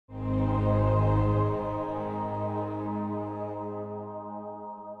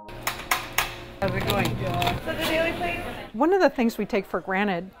How's it going? So the daily place? One of the things we take for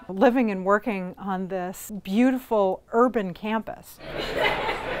granted, living and working on this beautiful urban campus,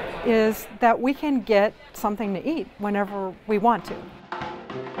 is that we can get something to eat whenever we want to.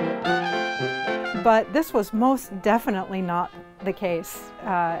 But this was most definitely not the case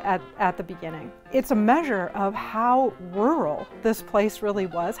at the beginning. It's a measure of how rural this place really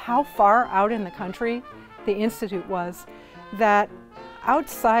was, how far out in the country the Institute was, that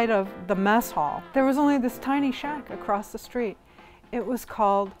outside of the mess hall, there was only this tiny shack across the street. It was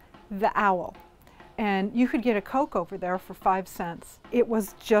called the Owl, and you could get a Coke over there for 5 cents. It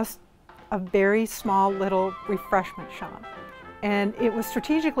was just a very small little refreshment shop, and it was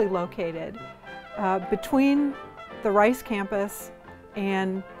strategically located between the Rice campus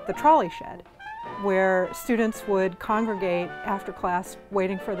and the trolley shed, where students would congregate after class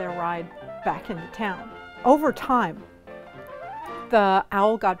waiting for their ride back into town. Over time, the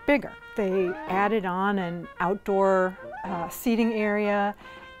Owl got bigger. They added on an outdoor seating area,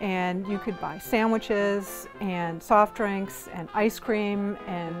 and you could buy sandwiches and soft drinks and ice cream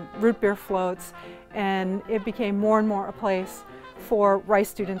and root beer floats, and it became more and more a place for Rice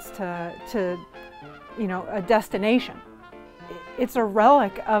students to a destination. It's a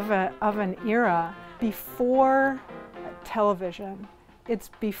relic of an era before television. It's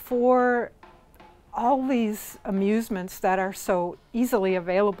before all these amusements that are so easily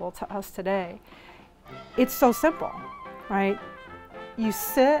available to us today. It's so simple, right? You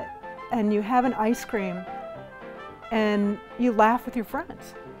sit and you have an ice cream and you laugh with your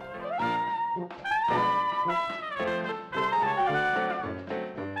friends.